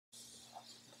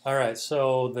All right,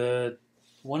 so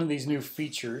one of these new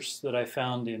features that I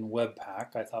found in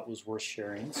Webpack I thought was worth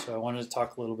sharing. So I wanted to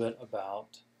talk a little bit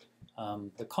about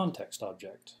the context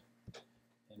object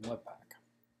in Webpack.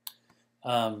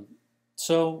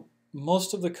 So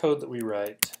most of the code that we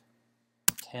write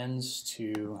tends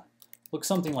to look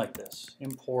something like this: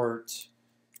 import,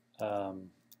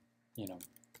 you know,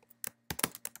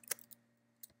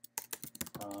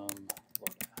 from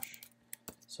Lodash.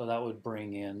 So that would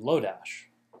bring in Lodash.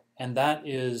 And that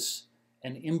is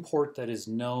an import that is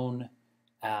known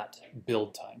at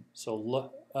build time.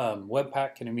 So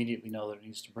Webpack can immediately know that it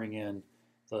needs to bring in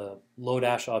the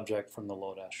Lodash object from the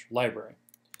Lodash library.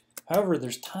 However,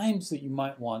 there's times that you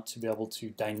might want to be able to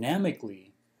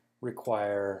dynamically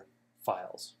require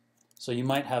files. So you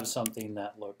might have something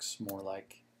that looks more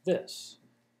like this.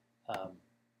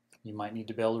 You might need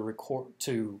to be able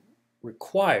to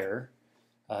require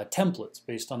templates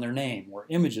based on their name, or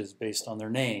images based on their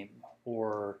name,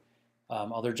 or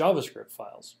other JavaScript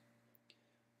files.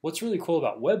 What's really cool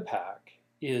about Webpack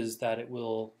is that it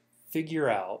will figure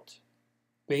out,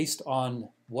 based on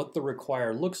what the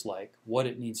require looks like, what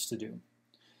it needs to do.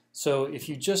 So if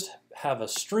you just have a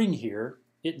string here,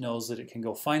 it knows that it can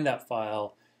go find that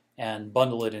file and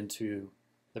bundle it into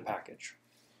the package.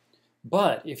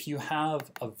 But if you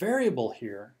have a variable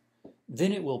here,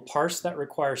 then it will parse that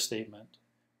require statement,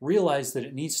 realize that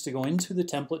it needs to go into the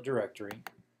template directory,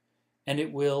 and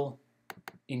it will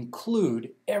include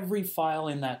every file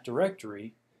in that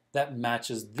directory that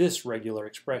matches this regular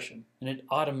expression. And it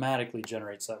automatically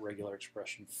generates that regular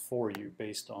expression for you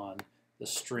based on the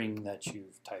string that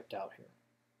you've typed out here,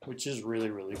 which is really,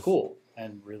 really cool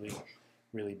and really,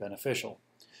 really beneficial.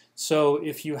 So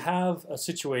if you have a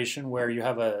situation where you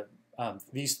have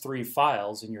these three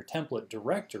files in your template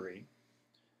directory,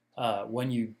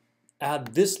 when you add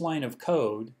this line of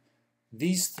code,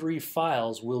 these three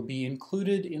files will be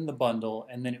included in the bundle,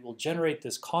 and then it will generate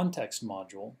this context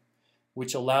module,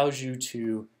 which allows you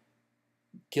to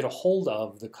get a hold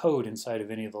of the code inside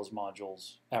of any of those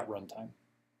modules at runtime.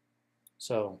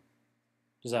 So,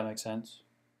 does that make sense?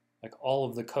 Like, all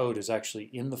of the code is actually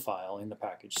in the file, in the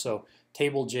package. So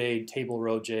table jade, table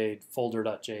row jade,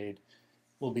 folder.jade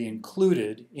will be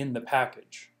included in the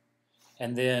package.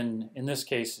 And then, in this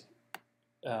case,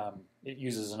 it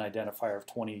uses an identifier of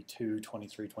 22,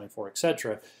 23, 24,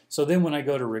 etc. So then when I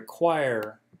go to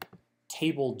require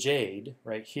table jade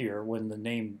right here, when the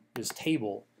name is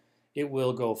table, it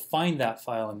will go find that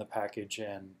file in the package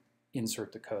and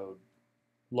insert the code,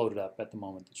 load it up at the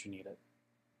moment that you need it.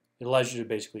 It allows you to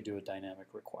basically do a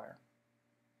dynamic require.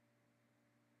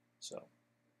 So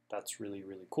that's really,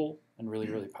 really cool and really,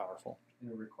 really powerful.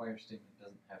 And a require statement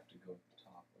doesn't have to go at the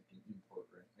top like an import,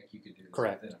 right? Like you could do this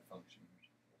Correct. within a function.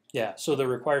 Yeah, so the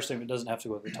require statement doesn't have to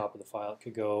go at the top of the file. It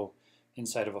could go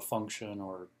inside of a function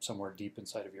or somewhere deep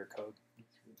inside of your code. That's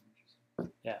really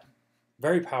interesting. Yeah,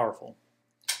 very powerful.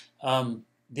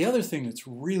 The other thing that's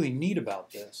really neat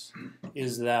about this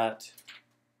is that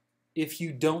if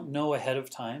you don't know ahead of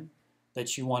time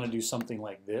that you want to do something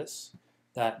like this,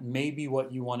 that maybe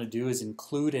what you want to do is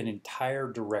include an entire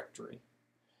directory.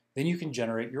 Then you can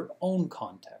generate your own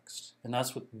context. And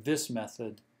that's what this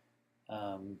method,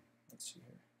 let's see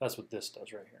here. That's what this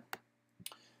does right here.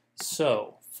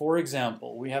 So, for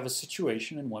example, we have a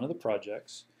situation in one of the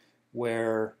projects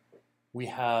where we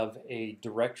have a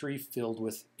directory filled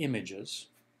with images,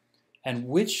 and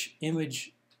which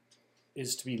image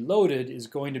is to be loaded is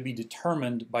going to be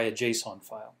determined by a JSON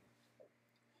file.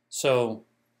 So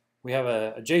we have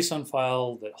a JSON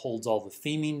file that holds all the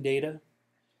theming data,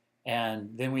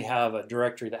 and then we have a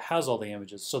directory that has all the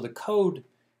images. So the code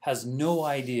has no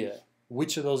idea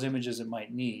which of those images it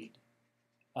might need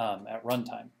at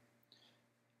runtime.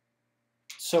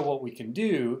 So what we can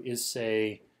do is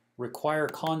say require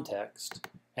context,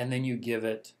 and then you give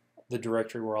it the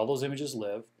directory where all those images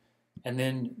live, and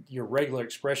then your regular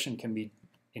expression can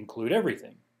include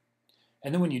everything.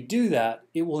 And then when you do that,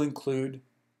 it will include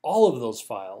all of those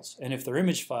files. And if they're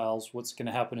image files, what's going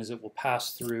to happen is it will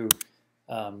pass through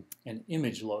an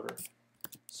image loader.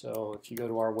 So if you go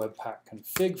to our Webpack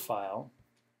config file,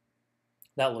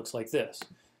 that looks like this.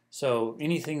 So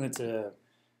anything that's a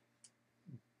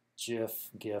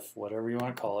GIF, whatever you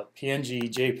want to call it, PNG,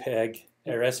 JPEG,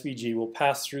 or SVG will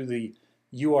pass through the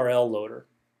URL loader.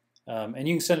 And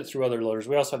you can send it through other loaders.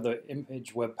 We also have the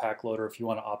image Webpack loader. If you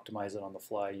want to optimize it on the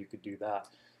fly, you could do that.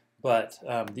 But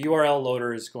the URL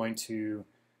loader is going to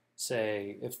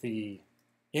say if the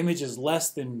image is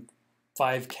less than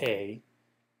 5K,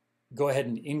 go ahead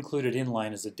and include it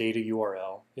inline as a data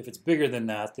URL. If it's bigger than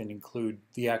that, then include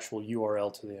the actual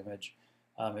URL to the image.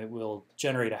 It will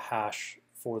generate a hash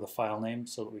for the file name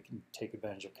so that we can take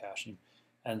advantage of caching.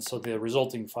 And so the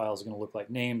resulting file is going to look like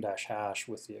name-hash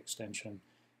with the extension,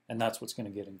 and that's what's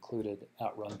going to get included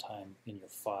at runtime in your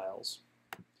files.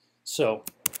 So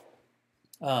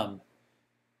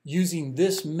using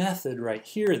this method right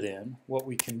here then, what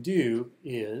we can do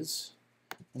is,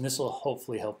 and this will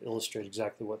hopefully help illustrate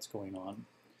exactly what's going on,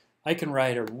 I can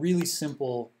write a really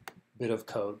simple bit of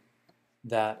code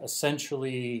that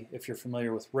essentially, if you're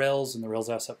familiar with Rails and the Rails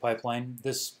asset pipeline,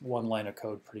 this one line of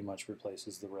code pretty much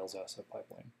replaces the Rails asset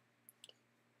pipeline,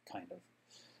 kind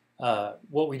of.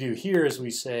 What we do here is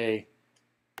we say,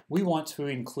 we want to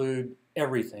include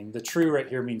everything. The true right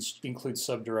here means include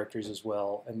subdirectories as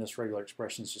well, and this regular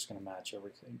expression is just going to match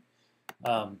everything.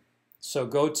 So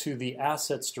go to the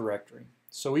assets directory.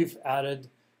 So we've added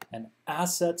an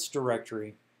assets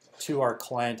directory to our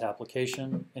client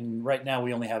application, and right now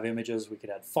we only have images. We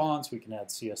could add fonts, we can add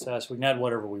CSS, we can add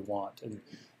whatever we want, and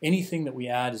anything that we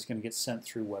add is going to get sent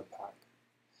through Webpack.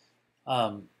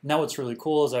 Now what's really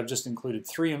cool is I've just included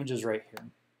 3 images right here.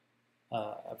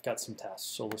 I've got some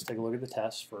tests, so let's take a look at the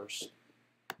tests first.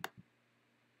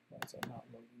 Why is that not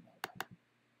loading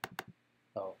up?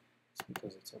 Oh, it's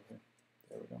because it's over here.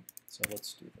 There we go. So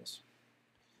let's do this.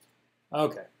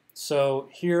 Okay, so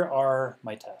here are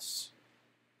my tests.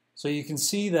 So you can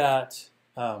see that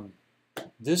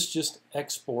this just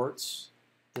exports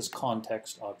this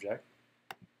context object,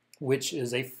 which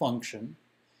is a function.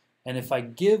 And if I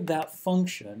give that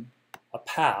function a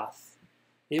path,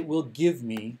 it will give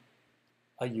me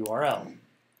a URL.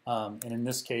 And in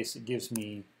this case, it gives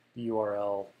me the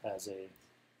URL as a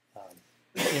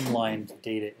inline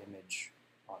data image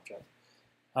object.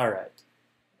 All right.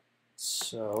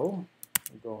 So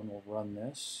we'll go and we'll run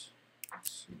this.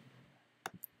 Let's see.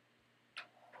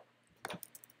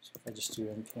 So if I just do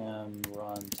npm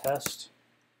run test,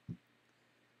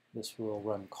 this will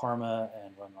run Karma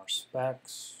and run our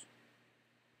specs.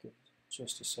 Give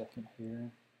just a second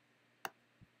here.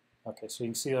 Okay, so you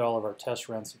can see that all of our tests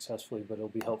ran successfully, but it'll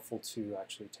be helpful to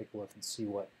actually take a look and see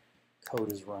what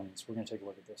code is running. So we're going to take a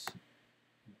look at this in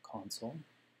the console.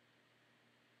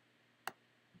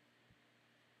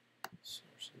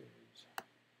 Sources.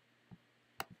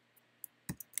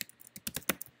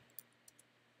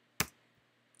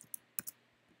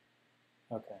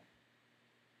 Okay.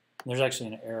 There's actually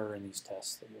an error in these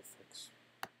tests that we'll fix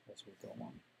as we go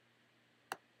along.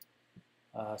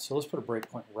 So let's put a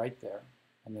breakpoint right there,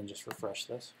 and then just refresh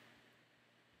this.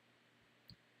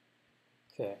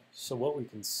 Okay, so what we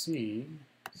can see,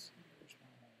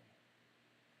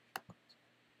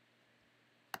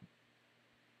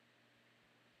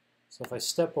 so if I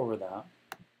step over that,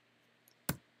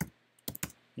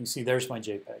 you can see there's my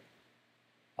JPEG.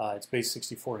 It's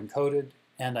base64 encoded,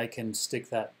 and I can stick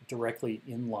that directly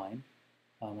in line.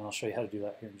 And I'll show you how to do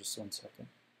that here in just 1 second.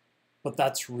 But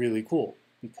that's really cool,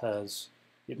 because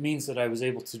it means that I was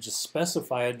able to just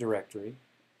specify a directory,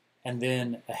 and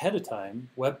then ahead of time,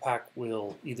 Webpack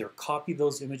will either copy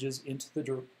those images into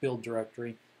the build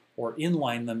directory or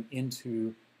inline them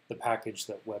into the package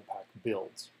that Webpack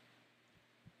builds.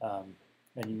 And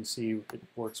you can see it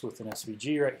works with an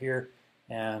SVG right here,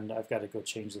 and I've got to go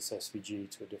change this SVG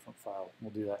to a different file.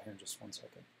 We'll do that here in just 1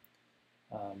 second,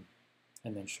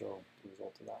 and then show the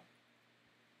result of that.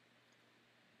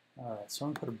 All right, so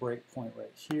I'm going to put a breakpoint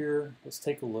right here. Let's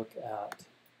take a look at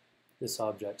this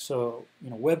object. So,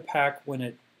 Webpack, when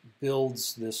it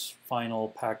builds this final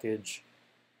package,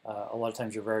 a lot of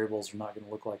times your variables are not going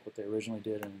to look like what they originally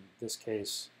did. In this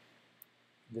case,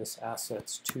 this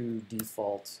assets2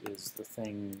 default is the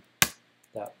thing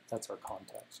that's our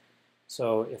context.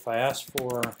 So if I ask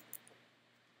for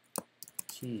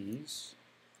keys,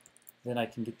 then I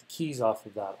can get the keys off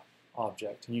of that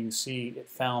object, and you can see it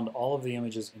found all of the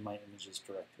images in my images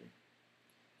directory.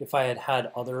 If I had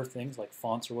other things like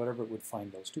fonts or whatever, it would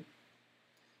find those too.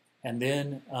 And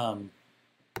then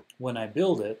when I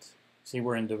build it, see,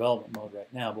 we're in development mode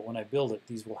right now, but when I build it,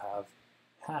 these will have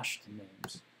hashed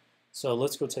names. So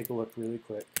let's go take a look really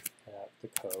quick at the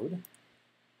code.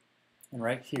 And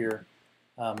right here,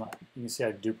 you can see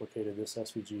I've duplicated this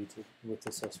SVG with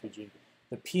this SVG.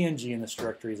 The PNG in this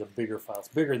directory is a bigger file. It's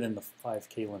bigger than the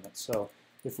 5K limit. So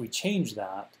if we change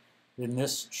that, then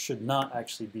this should not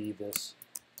actually be this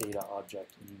data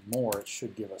object anymore. It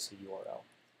should give us a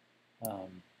URL.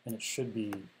 And it should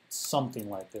be something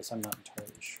like this. I'm not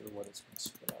entirely sure what it's going to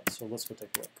spit out. So let's go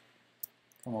take a look.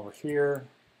 Come over here.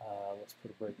 Let's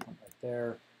put a breakpoint right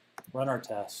there. Run our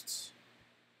tests.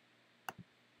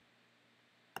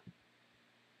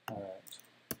 All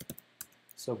right.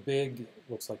 So big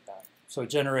looks like that. So it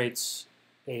generates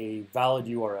a valid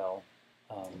URL,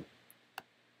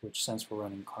 which since we're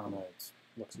running Karma, it's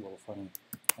looks a little funny,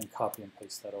 and copy and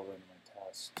paste that over into my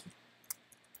test.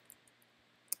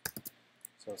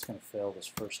 So it's going to fail this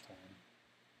first time,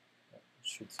 but it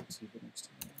should succeed the next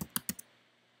time.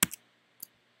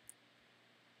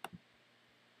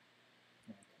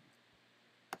 Okay.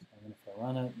 So then if I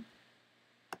run it,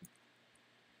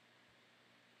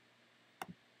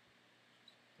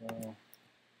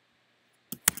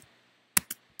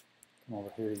 come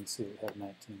over here, you can see we have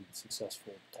 19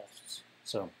 successful tests.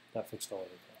 So that fixed all of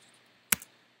the tests.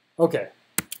 Okay,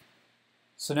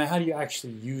 so now how do you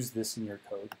actually use this in your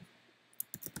code?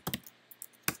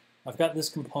 I've got this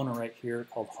component right here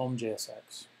called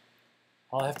home.jsx.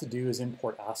 All I have to do is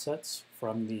import assets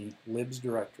from the libs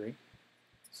directory.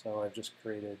 So I've just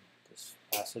created this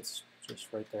assets just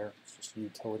right there. It's just a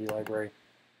utility library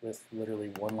with literally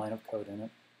one line of code in it.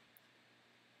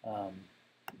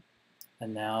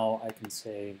 And now I can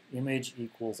say image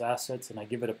equals assets, and I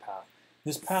give it a path.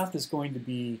 This path is going to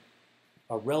be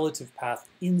a relative path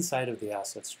inside of the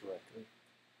assets directory.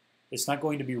 It's not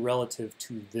going to be relative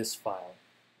to this file,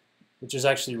 which is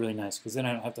actually really nice, because then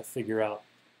I don't have to figure out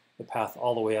the path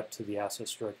all the way up to the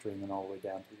assets directory and then all the way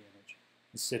down to the image.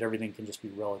 Instead, everything can just be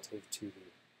relative to the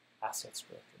assets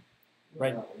directory.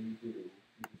 Right? When you do it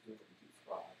in 2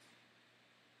 spots.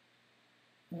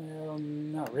 Well,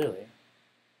 not really.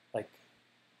 Like,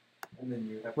 And then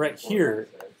you have to right import here.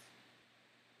 assets.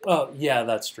 Oh, yeah,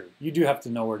 that's true. You do have to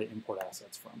know where to import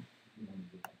assets from. You only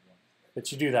do that once.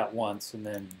 But you do that once, and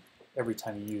then every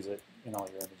time you use it in all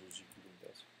your images, you can do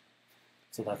this.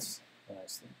 So that's a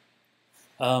nice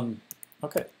thing.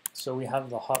 Okay, so we have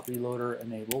the hot reloader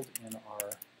enabled in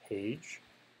our page.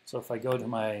 So if I go to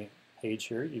my page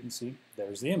here, you can see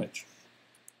there's the image.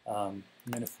 And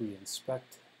then if we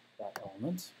inspect that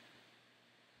element,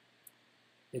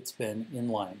 it's been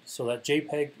inlined. So that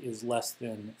JPEG is less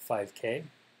than 5K,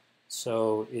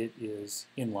 so it is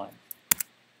inline.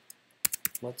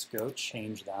 Let's go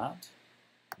change that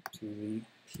to the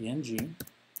PNG,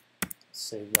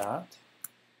 save that,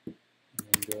 and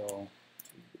then go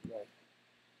to the right.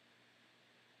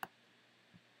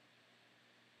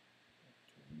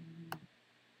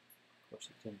 Of course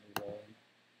it didn't reload.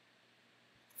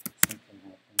 Something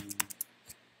happened.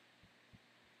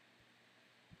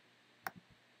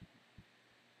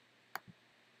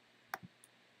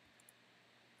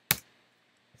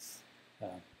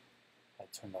 I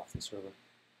turned off the server.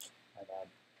 My bad.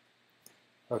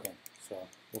 Okay, so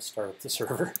we'll start up the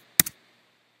server.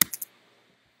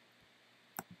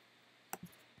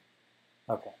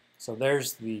 Okay, so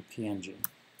there's the PNG.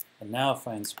 And now if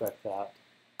I inspect that,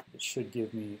 it should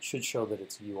give me, it should show that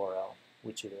it's a URL,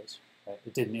 which it is. Right?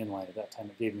 It didn't inline at that time,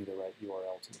 it gave me the right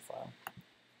URL to the file.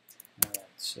 All right,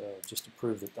 so just to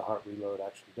prove that the hot reload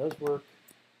actually does work,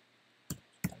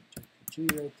 type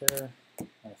JPG right there, and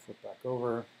I flip back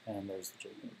over, and there's the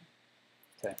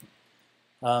JPEG.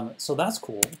 Okay, so that's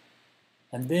cool.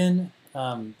 And then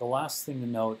the last thing to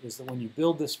note is that when you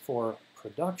build this for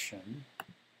production,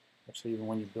 actually even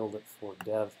when you build it for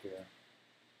dev here,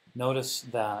 notice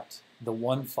that the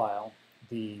one file,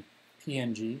 the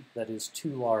PNG that is too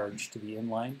large to be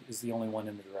inlined, is the only one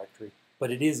in the directory,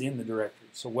 but it is in the directory.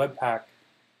 So Webpack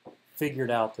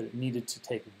figured out that it needed to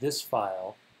take this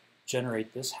file,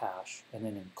 generate this hash, and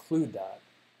then include that.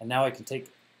 And now I can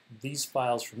take these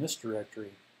files from this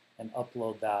directory and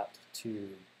upload that to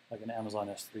like an Amazon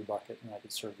S3 bucket, and I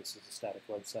could serve this as a static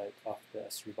website off the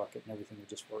S3 bucket, and everything would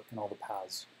just work, and all the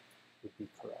paths would be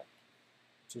correct,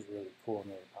 which is really cool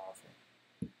and really powerful.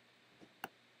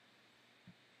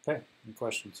 Okay, any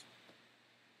questions?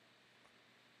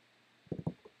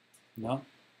 No?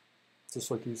 Does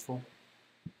this look useful?